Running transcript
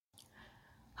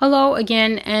Hello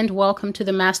again and welcome to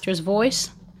the Master's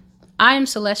Voice. I am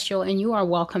Celestial and you are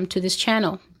welcome to this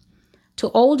channel.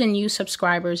 To old and new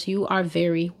subscribers, you are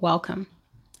very welcome.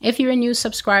 If you're a new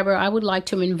subscriber, I would like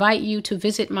to invite you to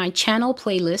visit my channel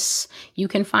playlists. You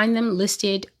can find them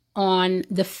listed on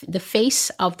the face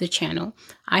of the channel.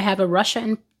 I have a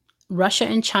Russia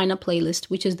and China playlist,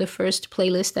 which is the first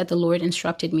playlist that the Lord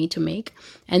instructed me to make.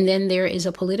 And then there is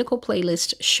a political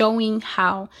playlist showing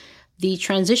how the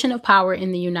transition of power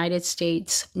in the United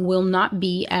States will not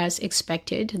be as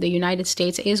expected. The United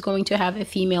States is going to have a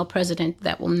female president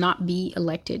that will not be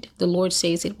elected. The Lord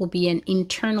says it will be an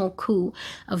internal coup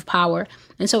of power.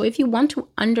 And so if you want to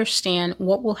understand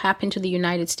what will happen to the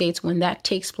United States when that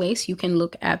takes place, you can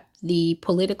look at the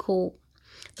political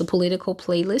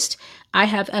playlist. I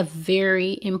have a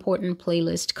very important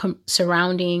playlist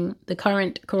surrounding the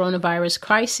current coronavirus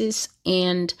crisis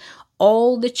and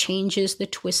all the changes, the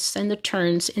twists and the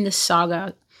turns in the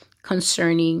saga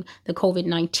concerning the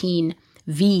COVID-19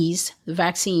 the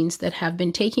vaccines that have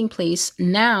been taking place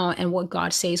now and what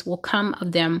God says will come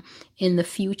of them in the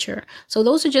future. So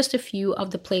those are just a few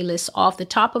of the playlists off the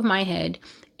top of my head.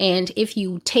 And if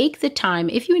you take the time,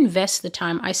 if you invest the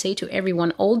time, I say to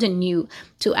everyone, old and new,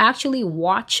 to actually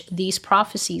watch these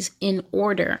prophecies in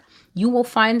order, you will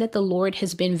find that the Lord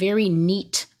has been very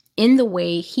neat in the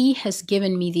way he has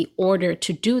given me the order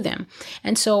to do them.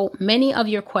 And so many of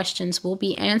your questions will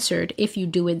be answered if you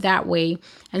do it that way.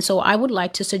 And so I would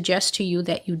like to suggest to you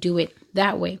that you do it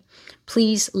that way.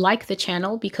 Please like the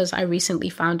channel because I recently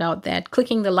found out that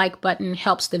clicking the like button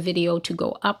helps the video to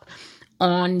go up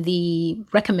on the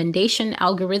recommendation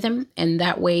algorithm, and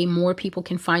that way more people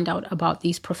can find out about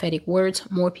these prophetic words,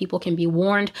 more people can be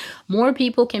warned, more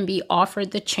people can be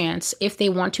offered the chance if they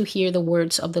want to hear the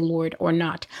words of the Lord or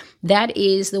not. That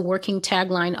is the working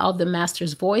tagline of the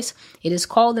Master's Voice. It is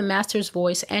called the Master's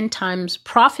Voice End Times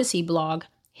Prophecy Blog.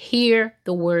 Hear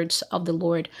the words of the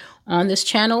Lord. On this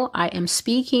channel, I am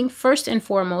speaking first and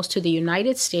foremost to the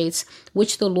United States,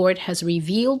 which the Lord has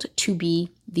revealed to be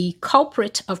the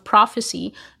culprit of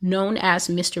prophecy known as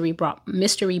Mystery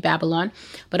Babylon.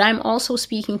 But I'm also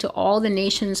speaking to all the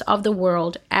nations of the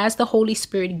world as the Holy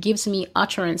Spirit gives me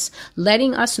utterance,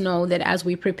 letting us know that as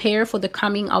we prepare for the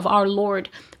coming of our Lord,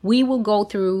 we will go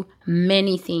through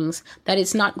many things, that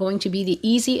it's not going to be the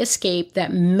easy escape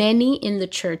that many in the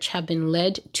church have been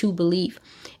led to believe.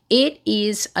 It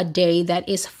is a day that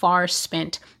is far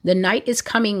spent. The night is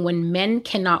coming when men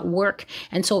cannot work.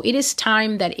 And so it is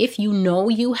time that if you know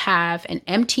you have an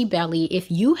empty belly,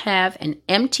 if you have an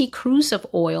empty cruse of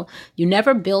oil, you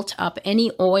never built up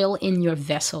any oil in your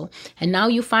vessel. And now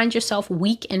you find yourself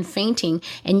weak and fainting.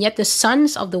 And yet the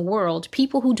sons of the world,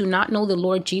 people who do not know the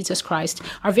Lord Jesus Christ,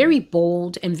 are very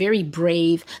bold and very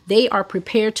brave. They are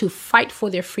prepared to fight for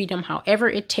their freedom, however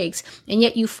it takes. And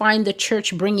yet you find the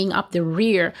church bringing up the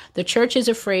rear. The church is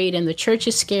afraid and the church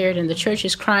is scared and the church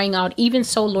is crying out, even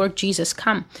so, Lord Jesus,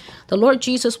 come. The Lord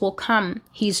Jesus will come.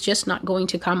 He's just not going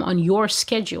to come on your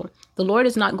schedule. The Lord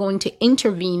is not going to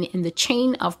intervene in the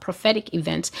chain of prophetic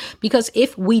events, because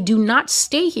if we do not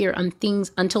stay here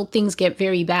until things get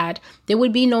very bad, there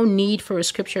would be no need for a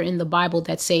scripture in the Bible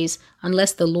that says,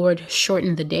 unless the Lord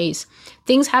shorten the days.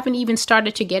 Things haven't even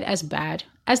started to get as bad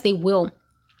as they will.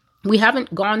 We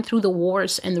haven't gone through the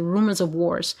wars and the rumors of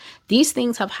wars. These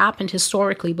things have happened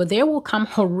historically, but there will come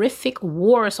horrific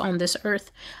wars on this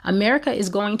earth. America is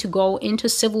going to go into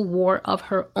civil war of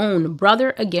her own,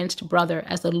 brother against brother,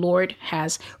 as the Lord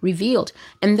has revealed.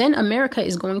 And then America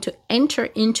is going to enter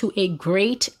into a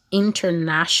great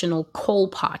international coal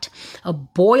pot, a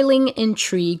boiling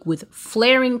intrigue with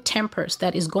flaring tempers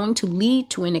that is going to lead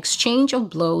to an exchange of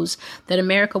blows that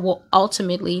America will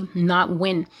ultimately not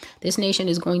win. This nation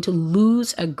is going to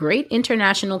lose a great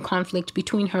international conflict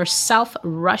between herself,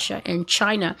 Russia, and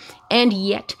China, and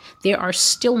yet there are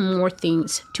still more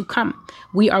things to come.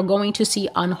 We are going to see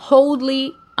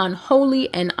unholy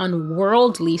and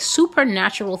unworldly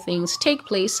supernatural things take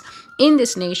place in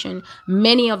this nation.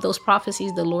 Many of those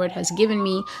prophecies the Lord has given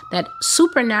me, that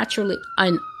supernaturally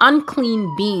and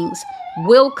unclean beings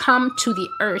will come to the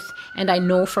earth, and I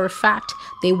know for a fact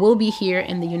they will be here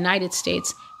in the United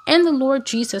States. And the Lord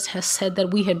Jesus has said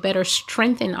that we had better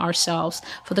strengthen ourselves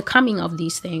for the coming of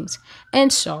these things.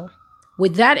 And so,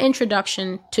 with that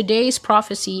introduction, today's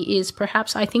prophecy is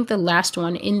perhaps, I think, the last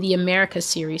one in the America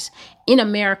series. In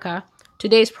America,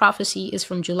 today's prophecy is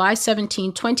from July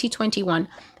 17, 2021,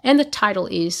 and the title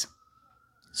is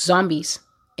Zombies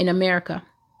in America.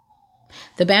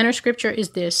 The banner scripture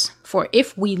is this: for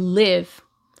if we live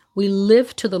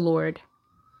to the Lord,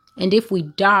 and if we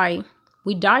die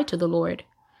to the Lord.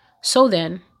 So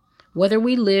then, whether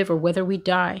we live or whether we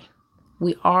die,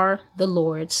 we are the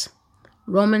Lord's.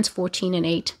 Romans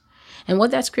 14:8. And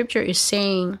what that scripture is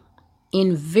saying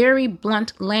in very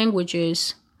blunt language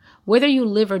is, whether you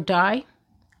live or die,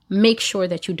 make sure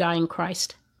that you die in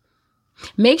Christ.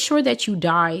 Make sure that you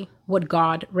die what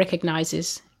God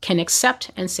recognizes, can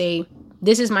accept, and say,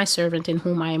 this is my servant in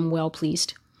whom I am well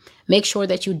pleased. Make sure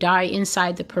that you die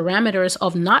inside the parameters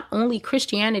of not only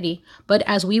Christianity, but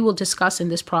as we will discuss in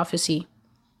this prophecy,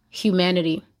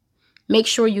 humanity. Make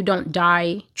sure you don't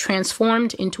die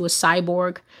transformed into a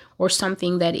cyborg or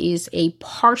something that is a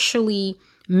partially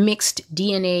mixed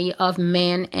DNA of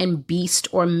man and beast,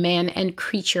 or man and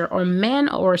creature, or man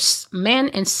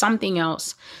and something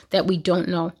else that we don't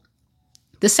know.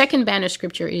 The second banner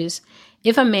scripture is,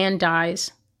 if a man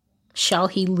dies, shall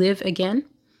he live again?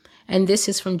 And this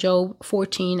is from Job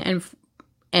 14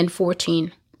 and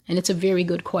 14. And it's a very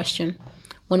good question.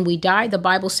 When we die, the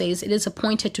Bible says it is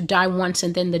appointed to die once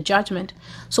and then the judgment.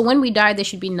 So when we die, there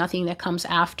should be nothing that comes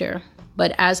after.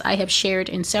 But as I have shared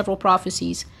in several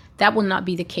prophecies, that will not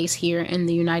be the case here in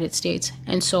the United States.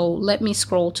 And so let me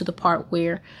scroll to the part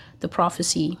where the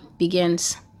prophecy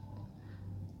begins.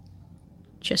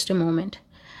 Just a moment.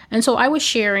 And so I was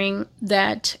sharing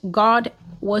that God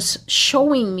was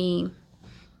showing me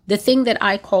the thing that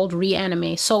I called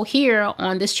reanimate. So here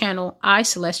on this channel, I,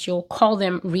 Celestial, call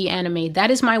them reanimate.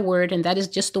 That is my word, and that is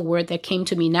just the word that came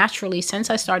to me naturally since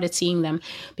I started seeing them,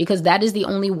 because that is the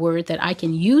only word that I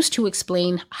can use to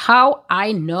explain how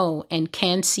I know and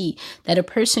can see that a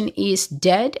person is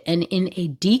dead and in a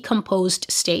decomposed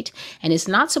state and is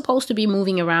not supposed to be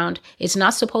moving around. It's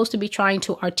not supposed to be trying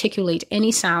to articulate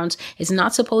any sounds. It's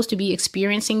not supposed to be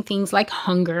experiencing things like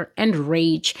hunger and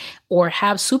rage or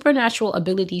have supernatural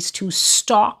abilities to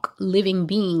stalk living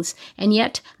beings. And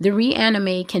yet the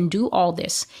reanimate can do all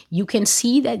this. You can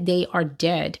see that they are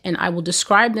dead, and I will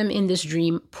describe them in this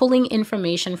dream, pulling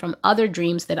information from other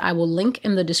dreams that I will link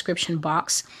in the description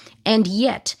box. And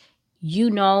yet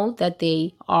you know that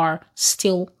they are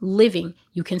still living.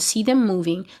 You can see them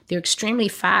moving. They're extremely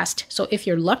fast. So if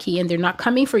you're lucky and they're not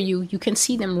coming for you, you can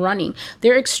see them running.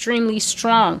 They're extremely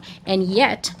strong, and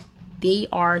yet they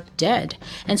are dead.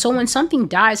 And so when something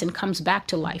dies and comes back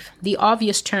to life, the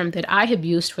obvious term that I have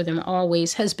used for them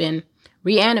always has been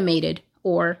reanimated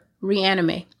or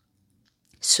reanimate.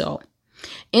 So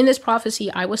in this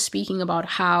prophecy, I was speaking about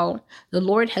how the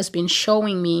Lord has been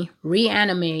showing me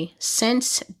reanimate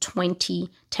since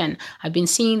 2010. I've been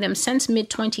seeing them since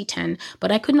mid-2010,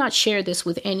 but I could not share this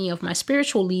with any of my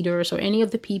spiritual leaders or any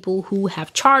of the people who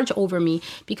have charge over me,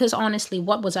 because honestly,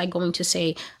 what was I going to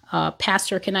say?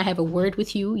 Pastor, can I have a word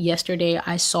with you? Yesterday,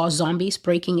 I saw zombies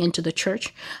breaking into the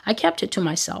church. I kept it to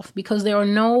myself because there are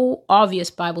no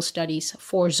obvious Bible studies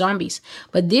for zombies,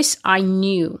 but this I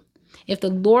knew. If the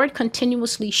Lord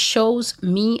continuously shows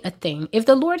me a thing, if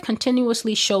the Lord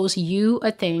continuously shows you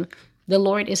a thing, the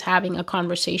Lord is having a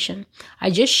conversation.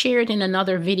 I just shared in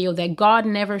another video that God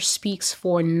never speaks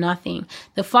for nothing.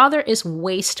 The Father is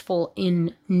wasteful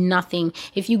in nothing.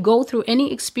 If you go through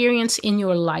any experience in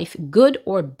your life, good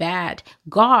or bad,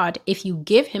 God, if you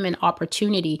give him an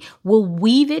opportunity, will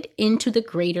weave it into the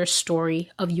greater story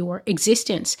of your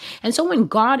existence. And so when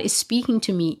God is speaking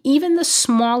to me, even the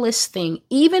smallest thing,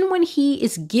 even when he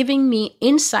is giving me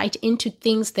insight into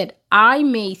things that I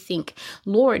may think,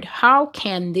 Lord, how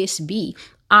can this be?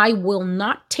 I will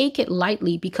not take it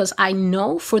lightly, because I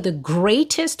know for the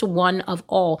greatest one of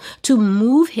all to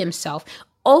move himself,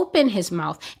 open his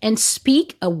mouth and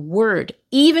speak a word,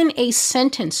 even a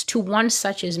sentence to one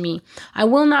such as me. I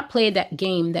will not play that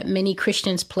game that many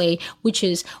Christians play, which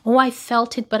is, oh, I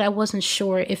felt it, but I wasn't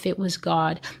sure if it was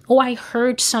God. Oh, I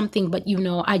heard something, but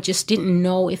I just didn't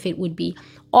know if it would be.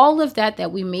 All of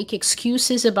that we make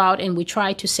excuses about, and we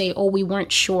try to say, oh, we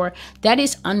weren't sure, that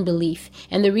is unbelief.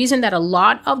 And the reason that a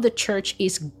lot of the church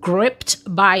is gripped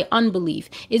by unbelief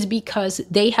is because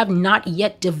they have not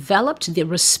yet developed the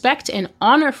respect and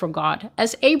honor for God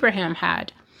as Abraham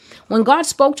had. When God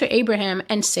spoke to Abraham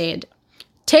and said,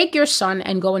 take your son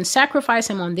and go and sacrifice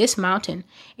him on this mountain,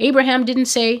 Abraham didn't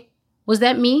say, was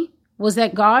that me? Was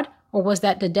that God? Or was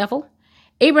that the devil?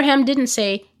 Abraham didn't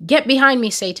say, get behind me,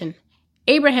 Satan.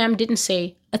 Abraham didn't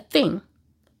say a thing.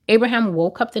 Abraham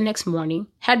woke up the next morning,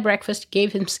 had breakfast,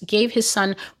 gave his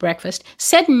son breakfast,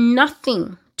 said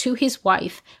nothing to his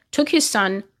wife, took his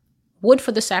son, wood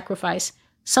for the sacrifice,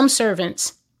 some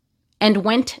servants, and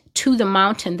went to the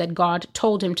mountain that God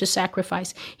told him to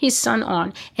sacrifice his son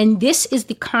on. And this is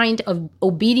the kind of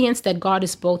obedience that God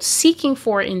is both seeking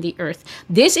for in the earth.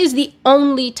 This is the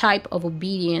only type of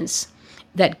obedience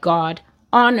that God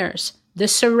honors. the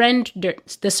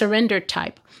surrender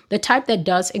type, the type that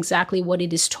does exactly what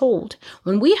it is told.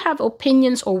 When we have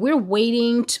opinions, or we're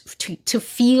waiting to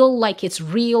feel like it's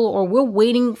real, or we're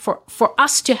waiting for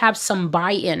us to have some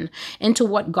buy-in into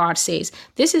what God says,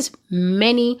 this is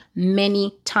many,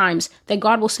 many times that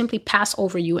God will simply pass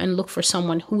over you and look for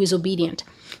someone who is obedient.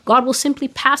 God will simply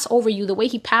pass over you the way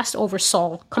he passed over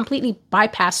Saul, completely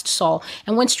bypassed Saul,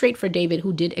 and went straight for David,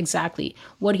 who did exactly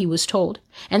what he was told.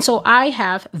 And so I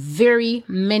have very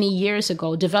many years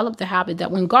ago developed the habit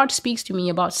that when God speaks to me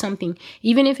about something,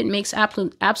 even if it makes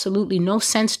absolutely no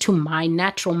sense to my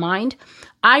natural mind,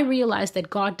 I realize that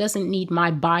God doesn't need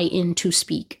my buy-in to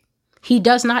speak. He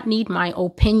does not need my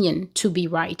opinion to be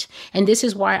right. And this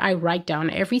is why I write down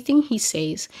everything he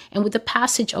says. And with the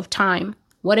passage of time,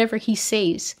 whatever he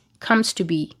says comes to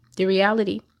be the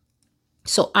reality.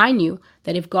 So I knew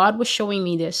that if God was showing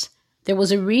me this, there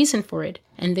was a reason for it.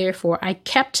 And therefore, I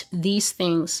kept these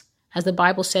things, as the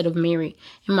Bible said of Mary,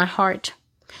 in my heart.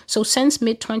 So since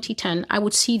mid-2010, I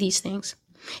would see these things.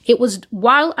 It was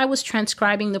while I was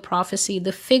transcribing the prophecy,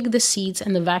 the fig, the seeds,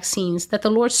 and the vaccines, that the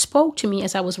Lord spoke to me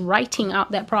as I was writing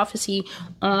out that prophecy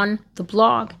on the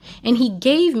blog. And he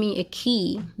gave me a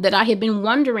key that I had been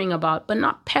wondering about, but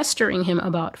not pestering him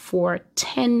about, for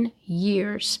 10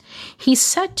 years. He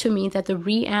said to me that the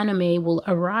reanime will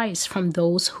arise from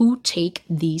those who take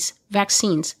these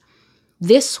vaccines.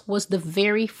 This was the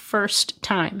very first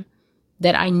time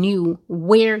that I knew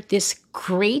where this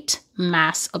great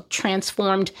mass of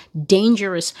transformed,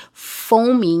 dangerous,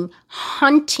 foaming,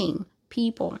 hunting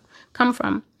people come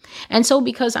from. And so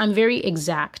because I'm very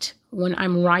exact when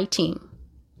I'm writing,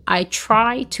 I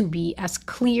try to be as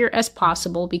clear as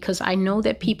possible, because I know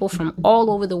that people from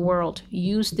all over the world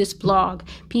use this blog,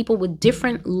 people with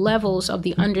different levels of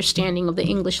the understanding of the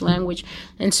English language.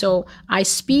 And so I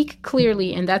speak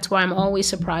clearly, and that's why I'm always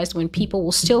surprised when people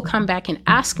will still come back and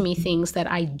ask me things that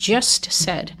I just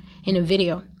said in a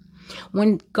video.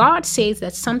 When God says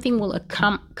that something will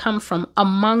come from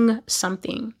among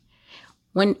something,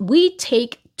 when we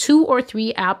take 2 or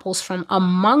 3 apples from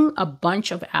among a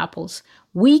bunch of apples,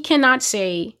 we cannot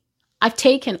say, I've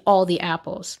taken all the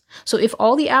apples. So if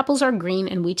all the apples are green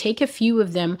and we take a few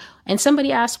of them, and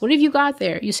somebody asks, what have you got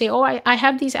there? You say, oh, I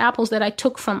have these apples that I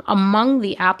took from among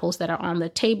the apples that are on the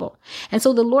table. And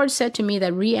so the Lord said to me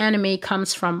that reanime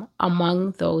comes from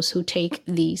among those who take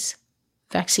these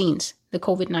vaccines, the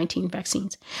COVID-19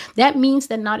 vaccines. That means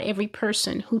that not every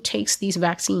person who takes these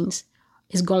vaccines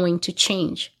is going to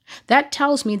change. That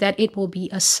tells me that it will be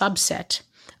a subset,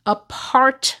 a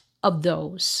part of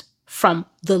those from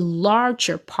the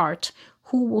larger part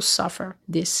who will suffer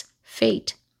this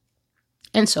fate.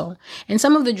 And so, in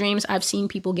some of the dreams, I've seen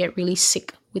people get really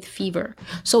sick with fever.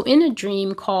 So in a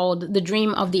dream called The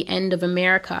Dream of the End of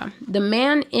America, the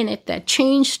man in it that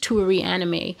changed to a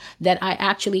reanime, that I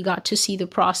actually got to see the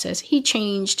process, he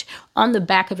changed on the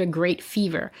back of a great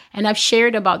fever. And I've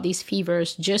shared about these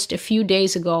fevers just a few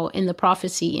days ago in the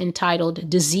prophecy entitled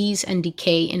Disease and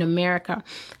Decay in America,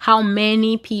 how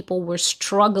many people were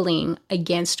struggling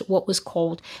against what was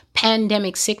called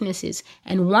pandemic sicknesses.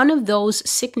 And one of those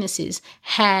sicknesses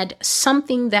had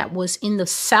something that was in the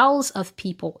cells of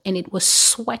people, and it was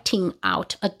sweating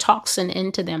out a toxin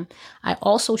into them. I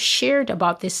also shared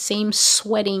about this same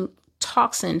sweating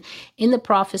toxin in the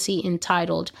prophecy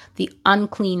entitled The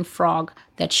Unclean Frog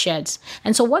That Sheds.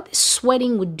 And so what this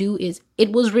sweating would do is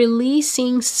it was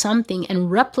releasing something and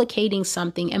replicating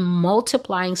something and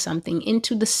multiplying something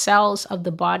into the cells of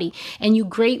the body. And you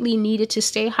greatly needed to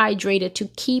stay hydrated to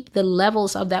keep the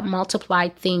levels of that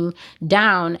multiplied thing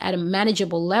down at a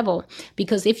manageable level.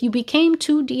 Because if you became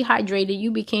too dehydrated, you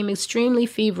became extremely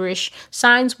feverish.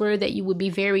 Signs were that you would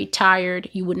be very tired.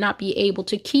 You would not be able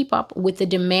to keep up with the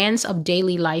demands of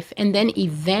daily life. And then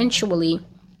eventually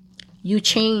you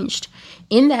changed.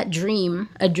 In that dream,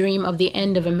 a dream of the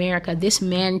end of America, this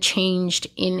man changed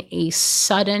in a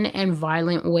sudden and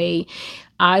violent way.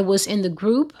 I was in the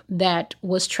group that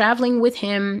was traveling with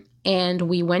him, and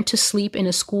we went to sleep in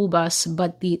a school bus.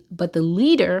 But the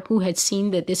leader, who had seen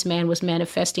that this man was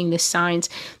manifesting the signs,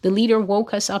 the leader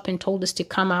woke us up and told us to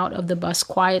come out of the bus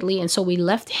quietly. And so we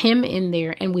left him in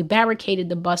there, and we barricaded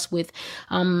the bus with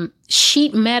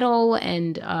sheet metal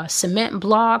and cement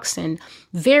blocks and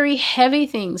very heavy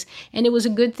things. And it was a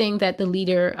good thing that the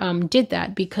leader did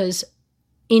that, because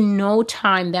in no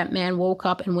time that man woke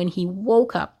up. And when he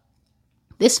woke up,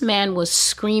 This man was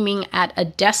screaming at a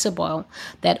decibel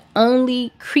that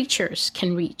only creatures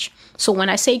can reach. So when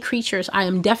I say creatures, I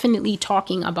am definitely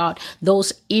talking about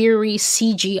those eerie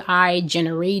CGI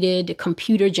generated,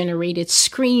 computer generated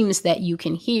screams that you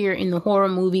can hear in the horror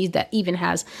movies that even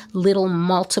has little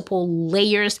multiple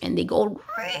layers and they go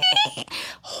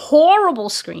horrible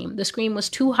scream. The scream was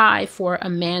too high for a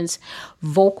man's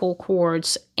vocal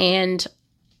cords, and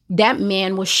that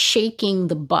man was shaking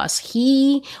the bus.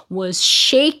 He was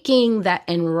shaking that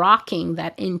and rocking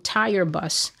that entire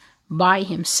bus by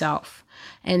himself.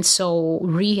 And so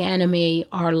reanimate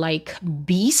are like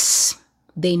beasts.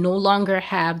 They no longer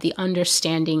have the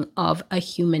understanding of a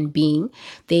human being.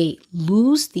 They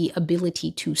lose the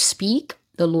ability to speak.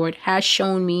 The Lord has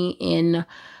shown me in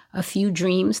a few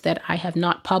dreams that I have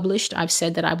not published. I've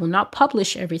said that I will not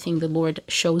publish everything the Lord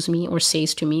shows me or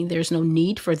says to me. There's no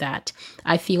need for that.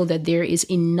 I feel that there is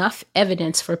enough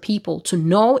evidence for people to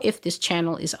know if this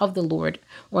channel is of the Lord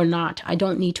or not. I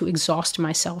don't need to exhaust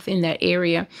myself in that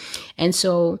area. And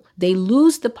so they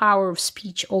lose the power of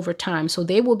speech over time. So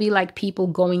they will be like people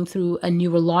going through a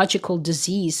neurological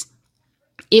disease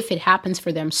if it happens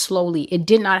for them slowly. It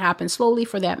did not happen slowly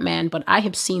for that man, but I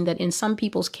have seen that in some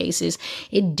people's cases,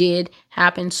 it did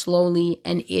happen slowly,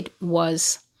 and it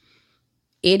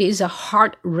is a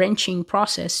heart-wrenching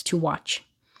process to watch.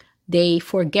 They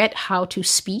forget how to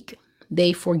speak.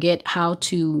 They forget how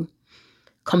to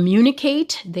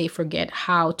communicate. They forget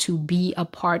how to be a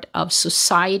part of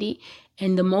society.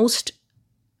 And the most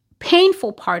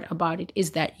painful part about it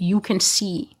is that you can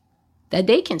see that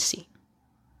they can see.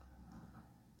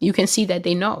 You can see that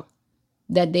they know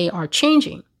that they are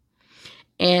changing,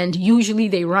 and usually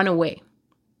they run away.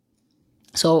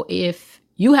 So if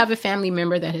you have a family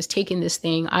member that has taken this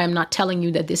thing, I am not telling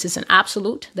you that this is an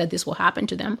absolute, that this will happen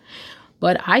to them.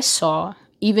 But I saw,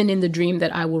 even in the dream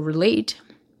that I will relate,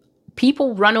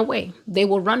 people run away. They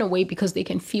will run away because they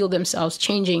can feel themselves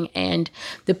changing. And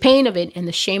the pain of it and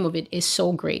the shame of it is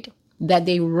so great that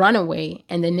they run away.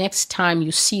 And the next time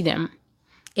you see them,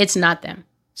 it's not them.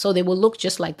 So they will look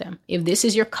just like them. If this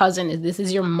is your cousin, if this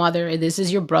is your mother, if this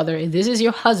is your brother, if this is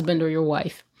your husband or your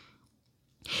wife,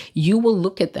 you will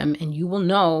look at them and you will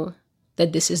know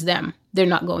that this is them. They're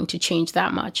not going to change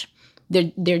that much.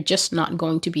 They're just not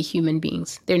going to be human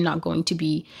beings. They're not going to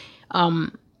be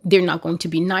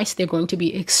nice. They're going to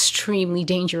be extremely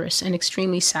dangerous and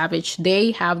extremely savage.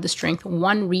 They have the strength.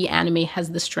 One reanimate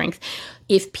has the strength.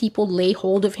 If people lay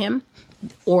hold of him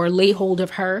or lay hold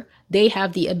of her, they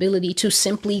have the ability to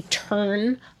simply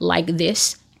turn like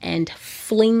this and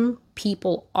fling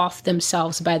people off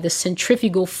themselves by the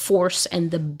centrifugal force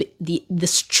and the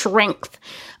strength.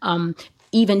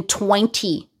 Even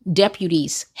 20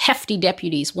 deputies, hefty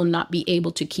deputies, will not be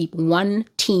able to keep one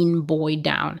teen boy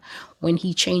down when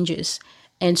he changes.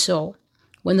 And so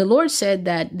when the Lord said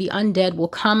that the undead will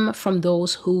come from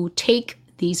those who take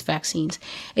these vaccines,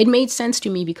 it made sense to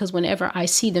me, because whenever I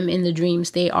see them in the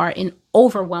dreams, they are in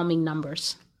overwhelming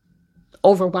numbers.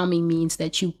 Overwhelming means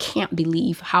that you can't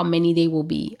believe how many they will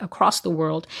be across the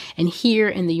world. And here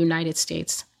in the United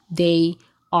States, they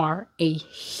will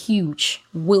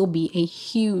be a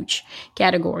huge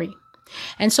category.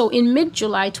 And so in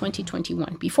mid-July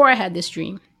 2021, before I had this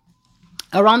dream,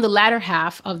 around the latter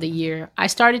half of the year, I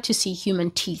started to see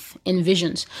human teeth in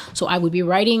visions. So I would be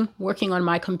working on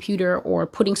my computer or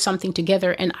putting something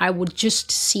together, and I would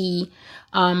just see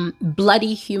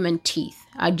bloody human teeth.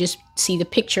 I'd just see the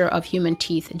picture of human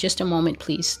teeth. Just a moment,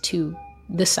 please, to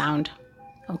the sound.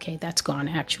 Okay, that's gone,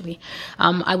 actually.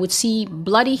 I would see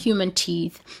bloody human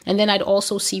teeth, and then I'd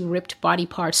also see ripped body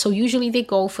parts. So usually they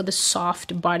go for the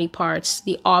soft body parts,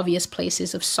 the obvious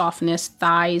places of softness,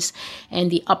 thighs, and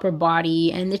the upper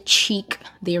body, and the cheek.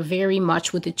 They're very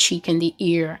much with the cheek and the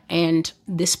ear, and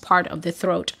this part of the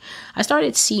throat. I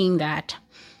started seeing that,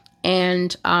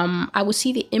 and I would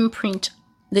see the imprint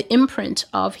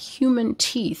of human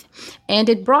teeth. And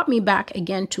it brought me back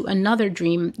again to another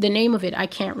dream. The name of it, I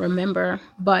can't remember,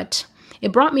 but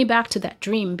it brought me back to that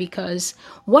dream, because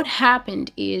what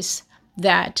happened is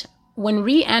that when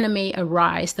reanimate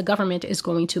arise, the government is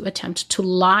going to attempt to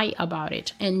lie about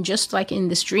it. And just like in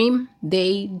this dream,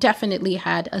 they definitely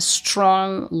had a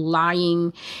strong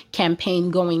lying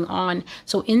campaign going on.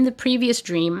 So in the previous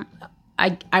dream,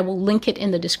 I will link it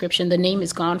in the description. The name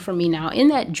is gone from me now. In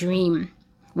that dream,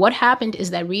 what happened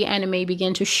is that reanimate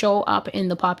began to show up in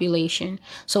the population.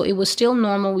 So it was still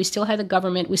normal. We still had the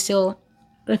government. We still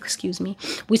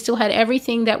had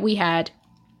everything that we had.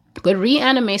 But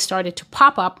reanimate started to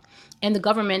pop up And the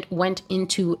government went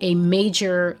into a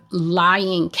major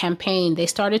lying campaign. They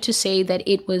started to say that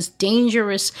it was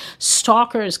dangerous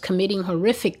stalkers committing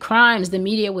horrific crimes. The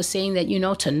media was saying that,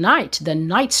 tonight, the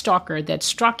night stalker that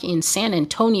struck in San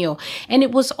Antonio. And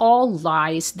it was all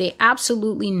lies. They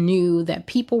absolutely knew that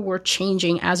people were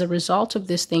changing as a result of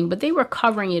this thing, but they were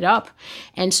covering it up.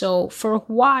 And so for a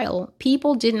while,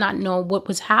 people did not know what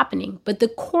was happening, but the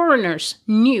coroners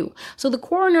knew. So the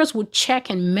coroners would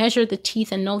check and measure the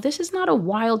teeth and know this is not a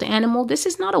wild animal. This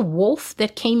is not a wolf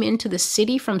that came into the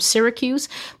city from Syracuse.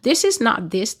 This is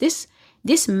not this.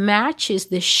 This matches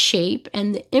the shape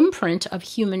and the imprint of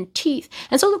human teeth.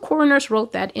 And so the coroners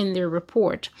wrote that in their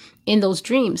report in those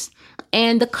dreams.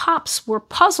 And the cops were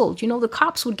puzzled. The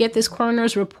cops would get this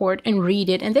coroner's report and read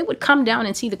it, and they would come down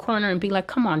and see the coroner and be like,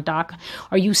 come on, doc,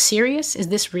 are you serious? Is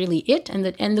this really it? And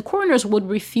the coroners would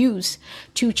refuse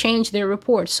to change their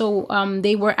report. So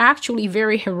they were actually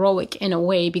very heroic in a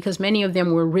way, because many of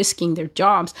them were risking their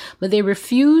jobs, but they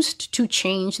refused to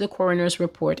change the coroner's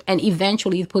report. And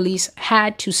eventually the police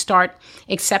had to start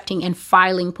accepting and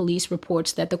filing police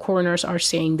reports that the coroners are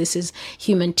saying this is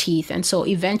human teeth. And so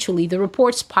eventually the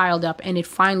reports piled up, and it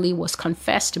finally was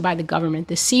confessed by the government.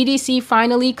 The CDC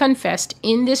finally confessed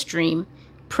in this dream,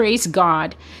 praise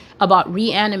God, about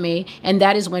reanimate. And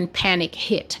that is when panic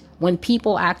hit, when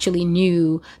people actually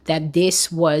knew that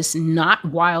this was not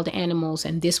wild animals,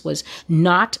 and this was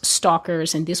not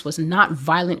stalkers, and this was not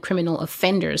violent criminal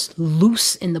offenders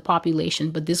loose in the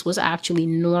population, but this was actually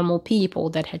normal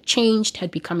people that had changed, had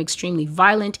become extremely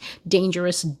violent,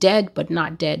 dangerous, dead but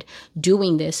not dead,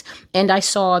 doing this. And I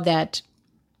saw that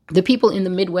the people in the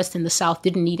Midwest and the South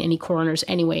didn't need any coroners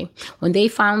anyway. When they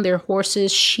found their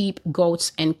horses, sheep,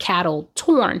 goats, and cattle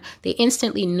torn, they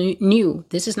instantly knew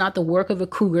this is not the work of a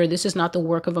cougar. This is not the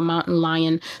work of a mountain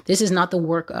lion. This is not the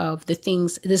work of the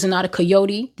things. This is not a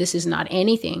coyote. This is not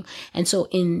anything. And so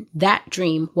in that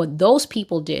dream, what those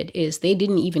people did is they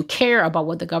didn't even care about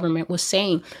what the government was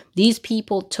saying. These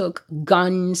people took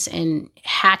guns and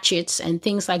hatchets and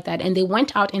things like that, and they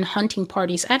went out in hunting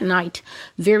parties at night.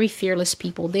 Very fearless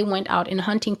people. They went out in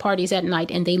hunting parties at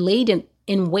night, and they laid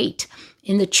in wait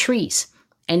in the trees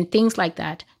and things like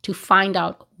that to find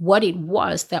out what it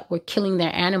was that were killing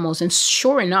their animals. And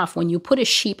sure enough, when you put a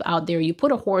sheep out there, you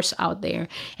put a horse out there,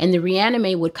 and the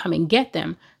reanimate would come and get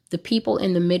them, the people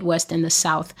in the Midwest and the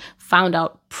South found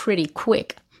out pretty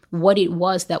quick what it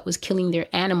was that was killing their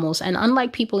animals. And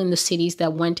unlike people in the cities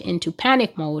that went into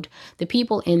panic mode, the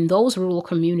people in those rural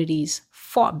communities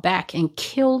fought back and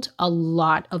killed a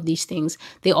lot of these things.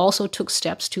 They also took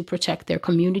steps to protect their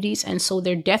communities, and so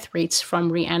their death rates from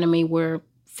reanimate were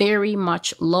very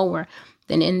much lower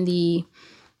than in the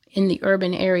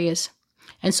urban areas.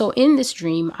 And so in this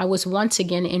dream, I was once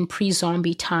again in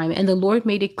pre-zombie time, and the Lord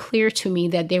made it clear to me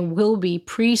that there will be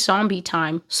pre-zombie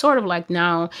time, sort of like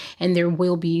now, and there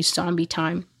will be zombie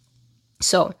time.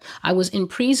 So I was in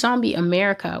pre-zombie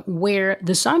America, where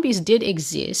the zombies did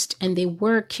exist and they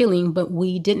were killing, but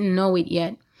we didn't know it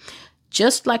yet.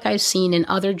 Just like I've seen in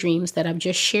other dreams that I've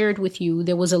just shared with you,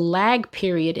 there was a lag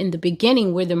period in the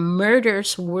beginning where the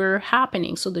murders were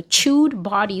happening. So the chewed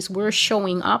bodies were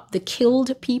showing up, the killed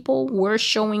people were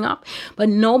showing up, but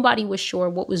nobody was sure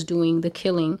what was doing the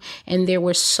killing. And there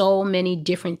were so many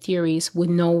different theories with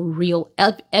no real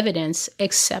evidence,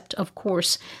 except, of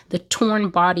course, the torn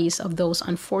bodies of those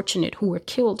unfortunate who were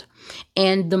killed.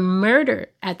 And the murder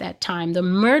at that time, the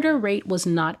murder rate was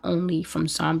not only from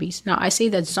zombies. Now, I say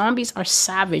that zombies are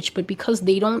savage, but because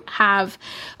they don't have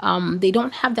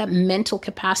that mental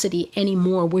capacity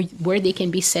anymore where they can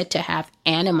be said to have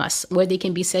animus, where they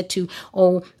can be said to,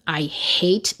 oh, I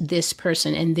hate this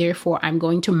person, and therefore I'm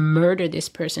going to murder this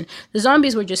person. The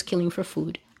zombies were just killing for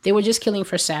food. They were just killing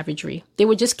for savagery. They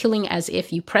were just killing as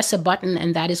if you press a button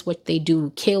and that is what they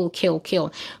do. Kill, kill,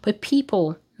 kill. But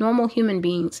people, normal human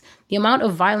beings, the amount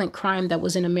of violent crime that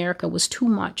was in America was too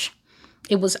much.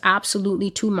 It was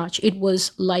absolutely too much. It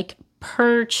was like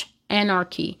purge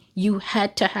anarchy. You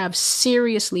had to have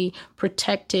seriously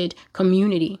protected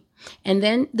community. And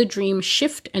then the dream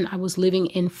shift, and I was living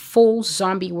in full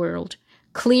zombie world.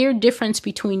 Clear difference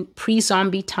between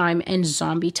pre-zombie time and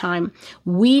zombie time.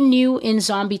 We knew in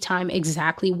zombie time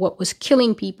exactly what was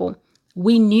killing people.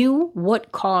 We knew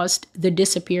what caused the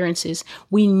disappearances.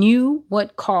 We knew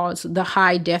what caused the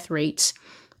high death rates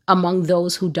among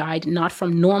those who died, not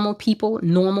from normal people,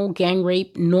 normal gang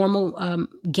rape, normal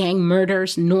gang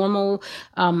murders, normal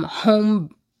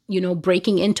home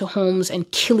breaking into homes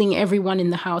and killing everyone in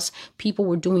the house. People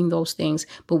were doing those things.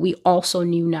 But we also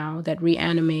knew now that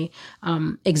Reanime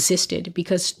existed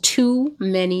because too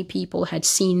many people had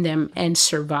seen them and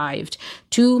survived.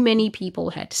 Too many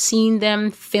people had seen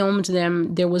them, filmed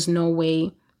them. There was no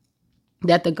way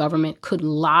that the government could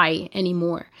lie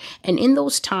anymore. And in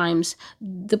those times,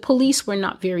 the police were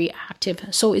not very active.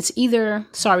 So it's either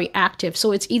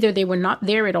they were not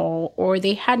there at all, or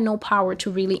they had no power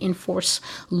to really enforce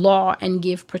law and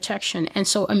give protection. And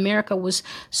so America was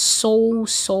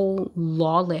so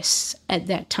lawless at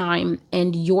that time.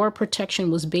 And your protection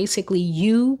was basically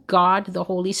you, God, the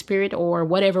Holy Spirit, or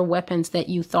whatever weapons that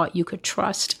you thought you could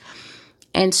trust.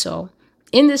 And so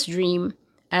in this dream,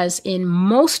 as in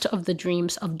most of the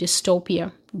dreams of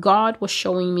dystopia, God was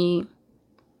showing me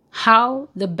how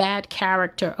the bad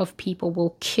character of people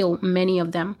will kill many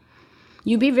of them.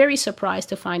 You'd be very surprised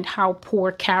to find how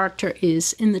poor character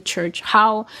is in the church,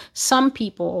 how some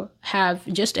people have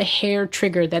just a hair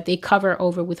trigger that they cover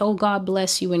over with, oh, God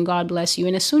bless you and God bless you.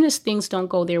 And as soon as things don't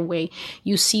go their way,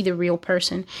 you see the real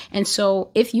person. And so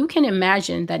if you can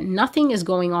imagine that nothing is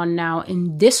going on now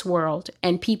in this world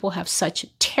and people have such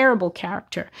terrible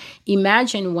character,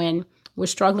 imagine when we're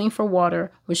struggling for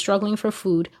water, we're struggling for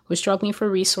food, we're struggling for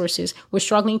resources, we're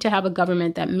struggling to have a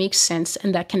government that makes sense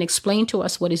and that can explain to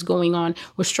us what is going on.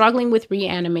 We're struggling with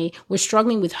Reanime, we're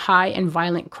struggling with high and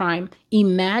violent crime.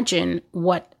 Imagine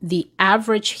what the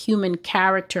average human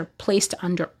character placed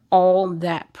under all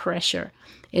that pressure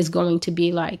is going to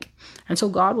be like. And so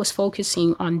God was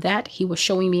focusing on that. He was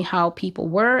showing me how people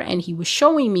were, and he was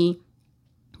showing me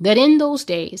that in those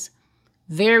days,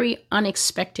 very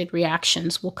unexpected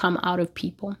reactions will come out of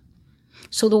people.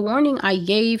 So the warning I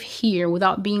gave here,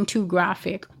 without being too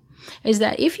graphic, is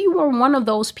that if you are one of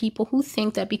those people who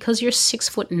think that because you're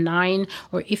 6'9",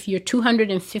 or if you're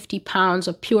 250 pounds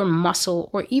of pure muscle,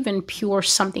 or even pure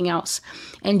something else,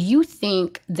 and you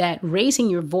think that raising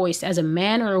your voice as a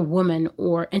man or a woman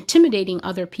or intimidating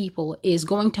other people is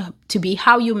going to be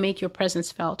how you make your presence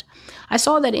felt, I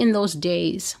saw that in those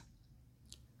days,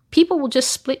 people will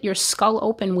just split your skull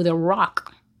open with a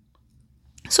rock.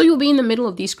 So you'll be in the middle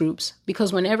of these groups,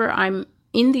 because whenever I'm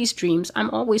in these dreams, I'm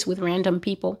always with random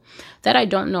people that I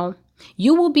don't know.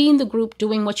 You will be in the group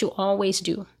doing what you always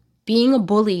do, being a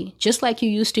bully, just like you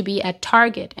used to be at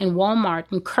Target and Walmart,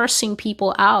 and cursing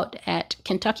people out at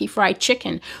Kentucky Fried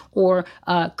Chicken, or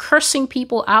cursing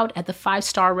people out at the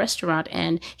 5-star restaurant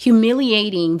and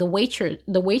humiliating the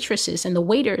waitresses and the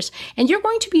waiters. And you're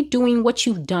going to be doing what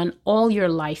you've done all your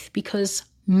life, because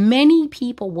many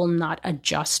people will not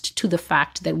adjust to the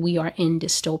fact that we are in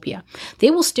dystopia. They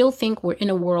will still think we're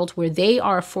in a world where they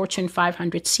are a Fortune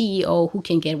 500 CEO who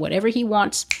can get whatever he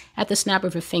wants at the snap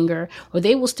of a finger, or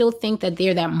they will still think that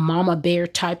they're that mama bear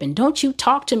type and don't you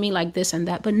talk to me like this and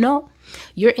that. But no,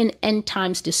 you're in end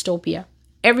times dystopia.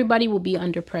 Everybody will be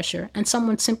under pressure, and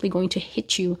someone's simply going to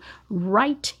hit you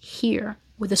right here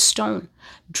with a stone,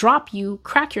 drop you,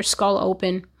 crack your skull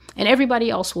open, and everybody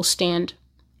else will stand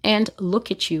and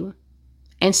look at you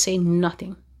and say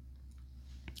nothing.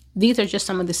 These are just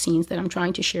some of the scenes that I'm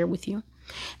trying to share with you.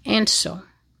 And so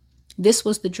this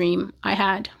was the dream I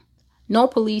had. No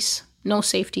police, no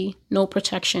safety, no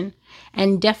protection,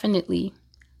 and definitely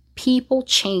people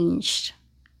changed.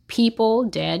 People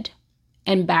dead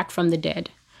and back from the dead,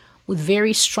 with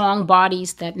very strong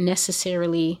bodies that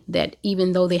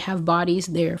even though they have bodies,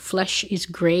 their flesh is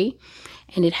gray,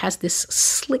 and it has this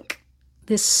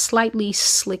slightly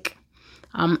slick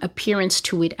appearance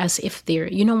to it, as if they're,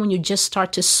 when you just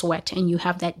start to sweat and you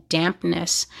have that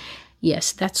dampness.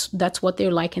 Yes, that's what they're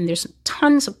like. And there's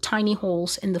tons of tiny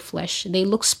holes in the flesh. They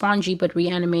look spongy, but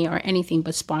Reanime are anything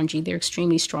but spongy. They're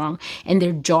extremely strong. And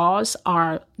their jaws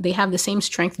they have the same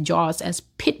strength jaws as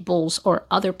pit bulls or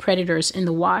other predators in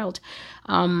the wild,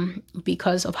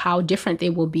 because of how different they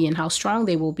will be and how strong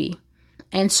they will be.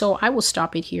 And so I will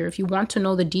stop it here. If you want to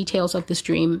know the details of this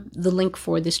dream, the link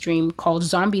for this dream called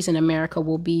Zombies in America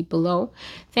will be below.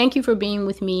 Thank you for being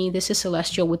with me. This is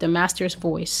Celestial with the Master's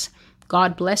Voice.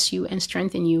 God bless you and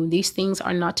strengthen you. These things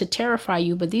are not to terrify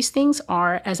you, but these things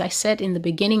are, as I said in the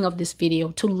beginning of this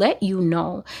video, to let you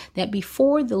know that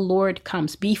before the Lord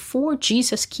comes, before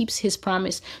Jesus keeps his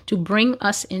promise to bring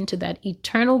us into that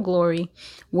eternal glory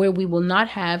where we will not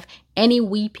have any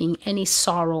weeping, any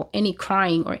sorrow, any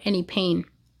crying, or any pain.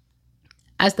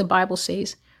 As the Bible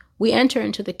says, we enter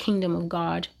into the kingdom of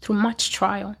God through much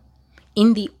trial.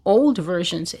 In the old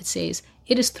versions, it says,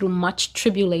 it is through much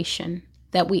tribulation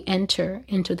that we enter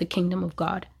into the kingdom of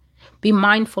God. Be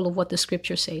mindful of what the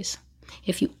scripture says.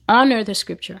 If you honor the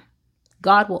scripture,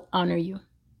 God will honor you.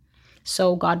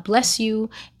 So God bless you.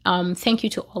 Thank you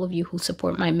to all of you who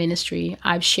support my ministry.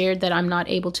 I've shared that I'm not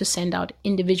able to send out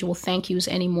individual thank yous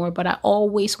anymore, but I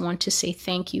always want to say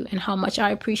thank you and how much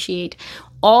I appreciate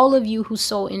all of you who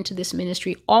sow into this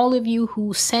ministry, all of you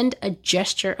who send a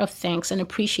gesture of thanks and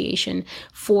appreciation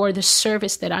for the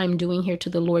service that I'm doing here to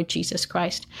the Lord Jesus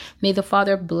Christ. May the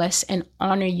Father bless and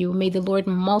honor you. May the Lord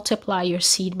multiply your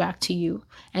seed back to you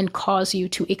and cause you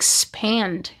to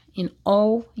expand in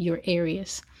all your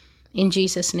areas. In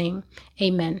Jesus' name,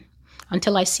 amen.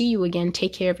 Until I see you again,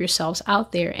 take care of yourselves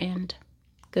out there, and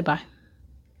goodbye.